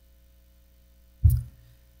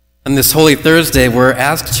On this Holy Thursday, we're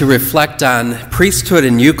asked to reflect on priesthood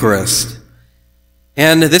and Eucharist.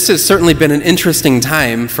 And this has certainly been an interesting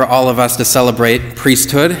time for all of us to celebrate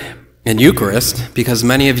priesthood and Eucharist, because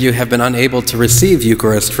many of you have been unable to receive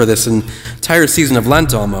Eucharist for this entire season of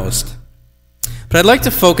Lent almost. But I'd like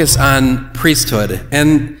to focus on priesthood,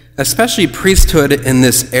 and especially priesthood in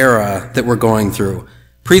this era that we're going through.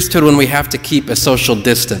 Priesthood when we have to keep a social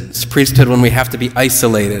distance. Priesthood when we have to be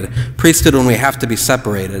isolated. Priesthood when we have to be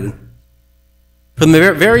separated. From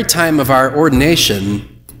the very time of our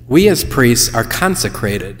ordination, we as priests are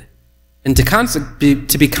consecrated. And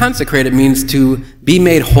to be consecrated means to be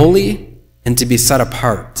made holy and to be set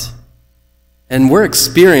apart. And we're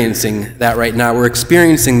experiencing that right now. We're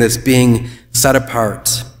experiencing this being set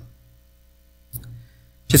apart.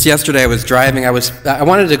 Just yesterday I was driving. I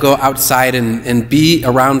wanted to go outside and be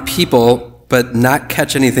around people, but not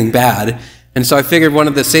catch anything bad. And so I figured one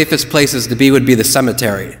of the safest places to be would be the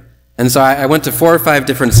cemetery. And so I went to 4 or 5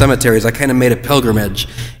 different cemeteries. I kind of made a pilgrimage.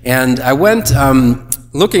 And I went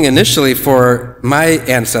looking initially for my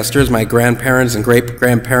ancestors, my grandparents and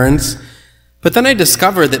great-grandparents. But then I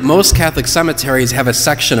discovered that most Catholic cemeteries have a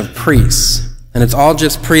section of priests. And it's all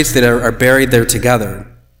just priests that are buried there together.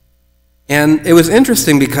 And it was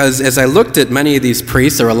interesting because as I looked at many of these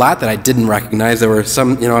priests, there were a lot that I didn't recognize. There were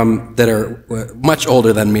some, that are much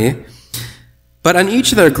older than me. But on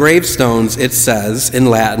each of their gravestones, it says in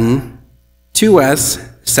Latin, "Tu es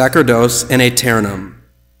sacerdos in aeternum,"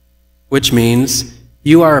 which means,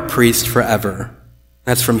 "You are a priest forever."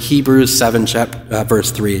 That's from Hebrews 7,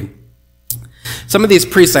 verse 3. Some of these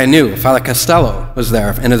priests I knew. Father Costello was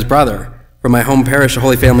there, and his brother, from my home parish, the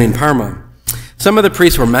Holy Family in Parma. Some of the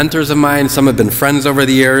priests were mentors of mine. Some have been friends over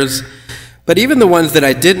the years. But even the ones that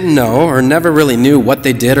I didn't know or never really knew what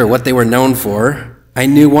they did or what they were known for, I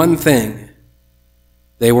knew one thing.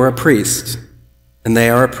 They were a priest, and they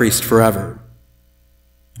are a priest forever.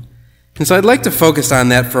 And so I'd like to focus on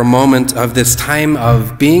that for a moment, of this time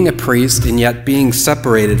of being a priest and yet being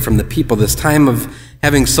separated from the people, this time of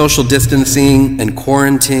having social distancing and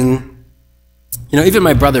quarantine. Even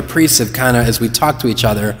my brother priests have kind of, as we talk to each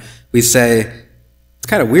other, we say, it's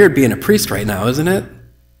kind of weird being a priest right now, isn't it?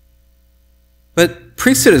 But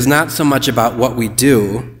priesthood is not so much about what we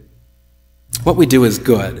do. What we do is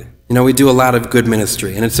good. We do a lot of good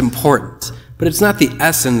ministry, and it's important. But it's not the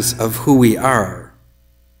essence of who we are.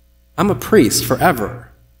 I'm a priest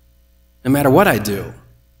forever, no matter what I do.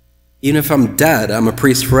 Even if I'm dead, I'm a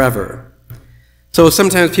priest forever. So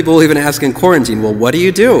sometimes people will even ask in quarantine, well, what do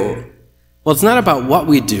you do? Well, it's not about what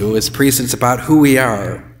we do as priests, it's about who we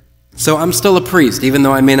are. So I'm still a priest, even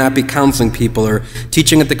though I may not be counseling people or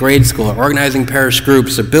teaching at the grade school or organizing parish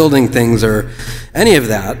groups or building things or any of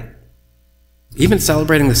that. Even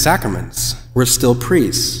celebrating the sacraments, we're still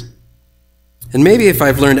priests. And maybe if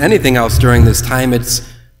I've learned anything else during this time, it's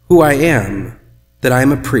who I am, that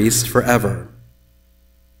I'm a priest forever.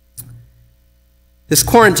 This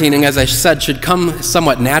quarantining, as I said, should come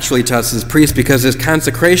somewhat naturally to us as priests because as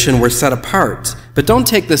consecration, we're set apart. But don't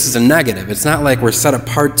take this as a negative. It's not like we're set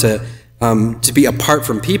apart to be apart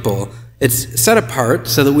from people. It's set apart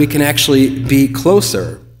so that we can actually be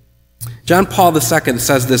closer. John Paul II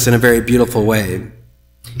says this in a very beautiful way.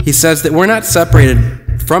 He says that we're not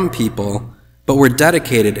separated from people, but we're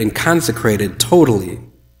dedicated and consecrated totally.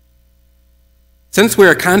 Since we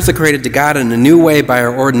are consecrated to God in a new way by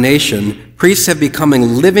our ordination, priests have become a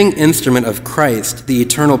living instrument of Christ, the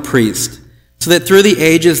eternal priest, so that through the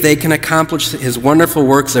ages they can accomplish his wonderful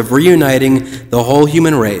works of reuniting the whole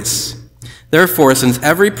human race. Therefore, since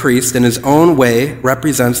every priest in his own way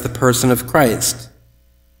represents the person of Christ,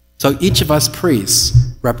 so each of us priests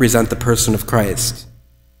represent the person of Christ,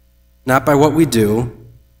 not by what we do,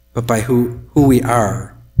 but by who we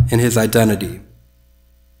are in his identity.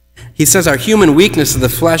 He says our human weakness of the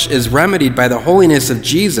flesh is remedied by the holiness of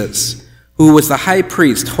Jesus, who was the high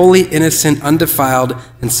priest, holy, innocent, undefiled,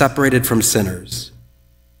 and separated from sinners.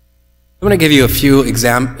 I'm going to give you a few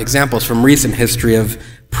examples from recent history of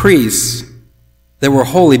priests that were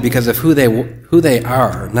holy because of who they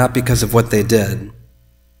are, not because of what they did.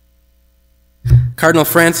 Cardinal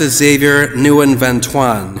Francis Xavier Nguyen Van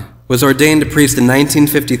Thuan was ordained a priest in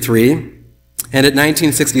 1953. And at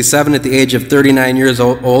 1967, at the age of 39 years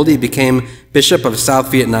old, he became Bishop of South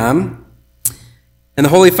Vietnam. And the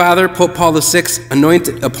Holy Father, Pope Paul VI,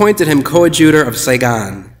 appointed him coadjutor of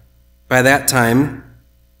Saigon. By that time,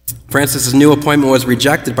 Francis's new appointment was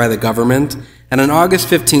rejected by the government, and on August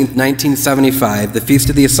 15, 1975, the Feast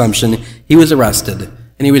of the Assumption, he was arrested,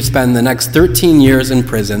 and he would spend the next 13 years in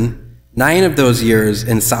prison, 9 of those years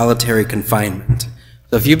in solitary confinement.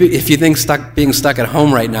 So if you think being stuck at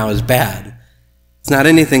home right now is bad, It's not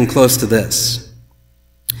anything close to this.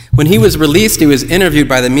 When he was released, he was interviewed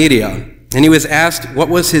by the media, and he was asked what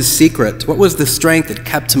was his secret, what was the strength that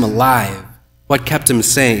kept him alive, what kept him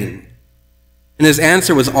sane. And his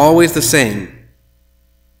answer was always the same: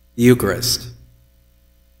 the Eucharist.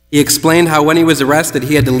 He explained how when he was arrested,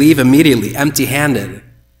 he had to leave immediately, empty-handed.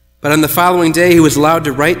 But on the following day, he was allowed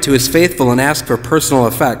to write to his faithful and ask for personal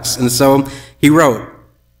effects. And so he wrote,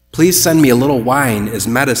 "Please send me a little wine as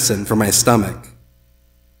medicine for my stomach."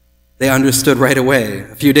 They understood right away.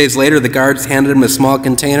 A few days later, the guards handed him a small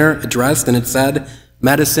container addressed, and it said,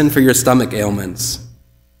 "Medicine for your stomach ailments."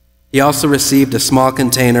 He also received a small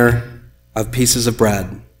container of pieces of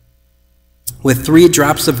bread with 3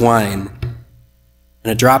 drops of wine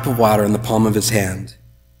and a drop of water in the palm of his hand.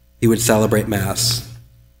 He would celebrate Mass.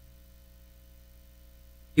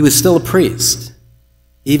 He was still a priest,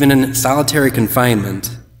 even in solitary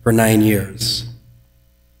confinement for 9 years.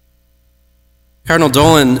 Cardinal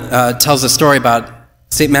Dolan tells a story about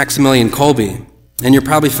St. Maximilian Kolbe, and you're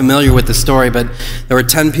probably familiar with the story, but there were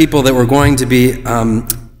 10 people that were going to be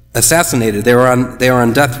assassinated. They were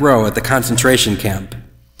on death row at the concentration camp.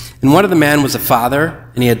 And one of the men was a father,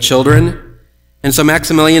 and he had children. And so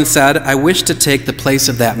Maximilian said, "I wish to take the place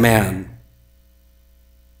of that man."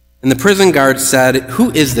 And the prison guard said,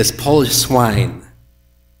 "Who is this Polish swine?"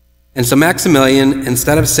 And so Maximilian,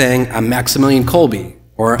 instead of saying, "I'm Maximilian Kolbe,"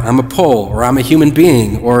 or "I'm a Pole," or "I'm a human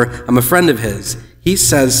being," or "I'm a friend of his," he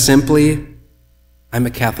says simply, "I'm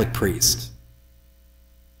a Catholic priest."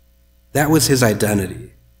 That was his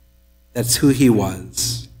identity. That's who he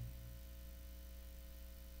was.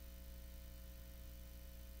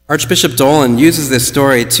 Archbishop Dolan uses this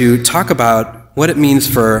story to talk about what it means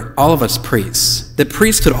for all of us priests. That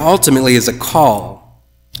priesthood ultimately is a call.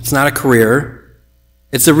 It's not a career.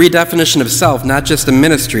 It's a redefinition of self, not just a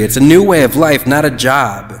ministry. It's a new way of life, not a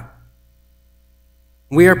job.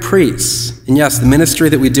 We are priests. And yes, the ministry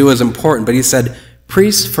that we do is important, but he said,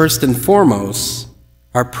 priests first and foremost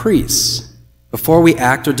are priests before we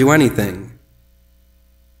act or do anything.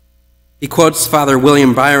 He quotes Father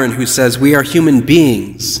William Byron, who says, "We are human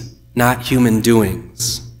beings, not human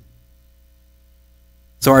doings."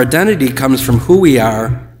 So our identity comes from who we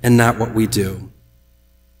are and not what we do.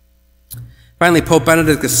 Finally, Pope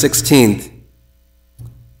Benedict XVI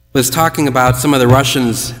was talking about some of the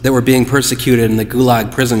Russians that were being persecuted in the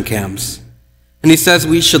Gulag prison camps. And he says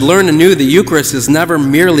we should learn anew the Eucharist is never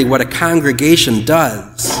merely what a congregation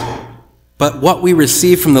does, but what we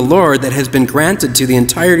receive from the Lord that has been granted to the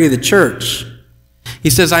entirety of the church. He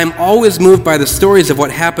says, "I am always moved by the stories of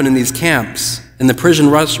what happened in these camps, in the prison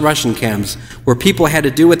Russian camps, where people had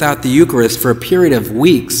to do without the Eucharist for a period of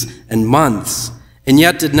weeks and months, and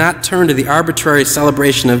yet did not turn to the arbitrary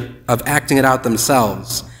celebration of acting it out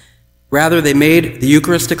themselves. Rather, they made the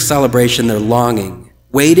Eucharistic celebration their longing,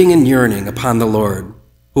 waiting and yearning upon the Lord,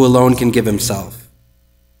 who alone can give himself.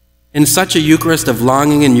 In such a Eucharist of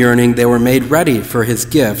longing and yearning, they were made ready for his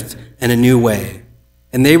gift in a new way,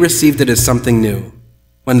 and they received it as something new,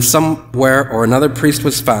 when somewhere or another priest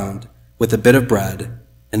was found with a bit of bread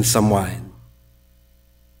and some wine."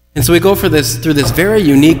 And so we go through this very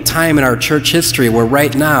unique time in our church history where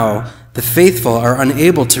right now the faithful are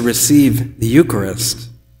unable to receive the Eucharist,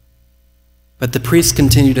 but the priests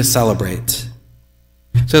continue to celebrate.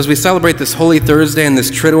 So as we celebrate this Holy Thursday and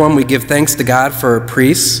this Triduum, we give thanks to God for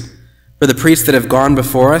priests, for the priests that have gone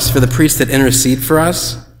before us, for the priests that intercede for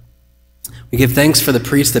us. We give thanks for the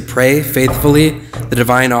priests that pray faithfully the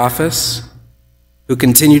divine office, who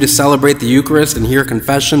continue to celebrate the Eucharist and hear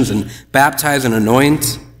confessions and baptize and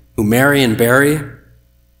anoint, who marry and bury.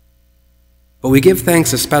 But we give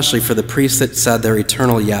thanks especially for the priests that said their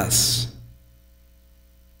eternal yes.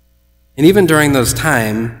 And even during this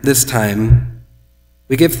time,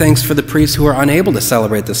 we give thanks for the priests who are unable to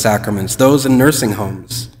celebrate the sacraments, those in nursing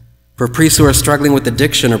homes, for priests who are struggling with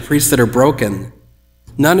addiction or priests that are broken.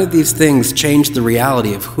 None of these things change the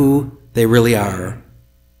reality of who they really are.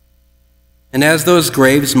 And as those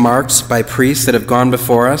graves marked by priests that have gone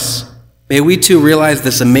before us, may we too realize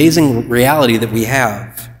this amazing reality that we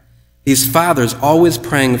have. These fathers always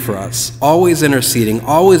praying for us, always interceding,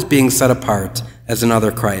 always being set apart as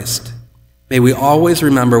another Christ. May we always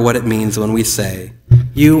remember what it means when we say,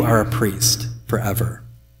 "You are a priest forever."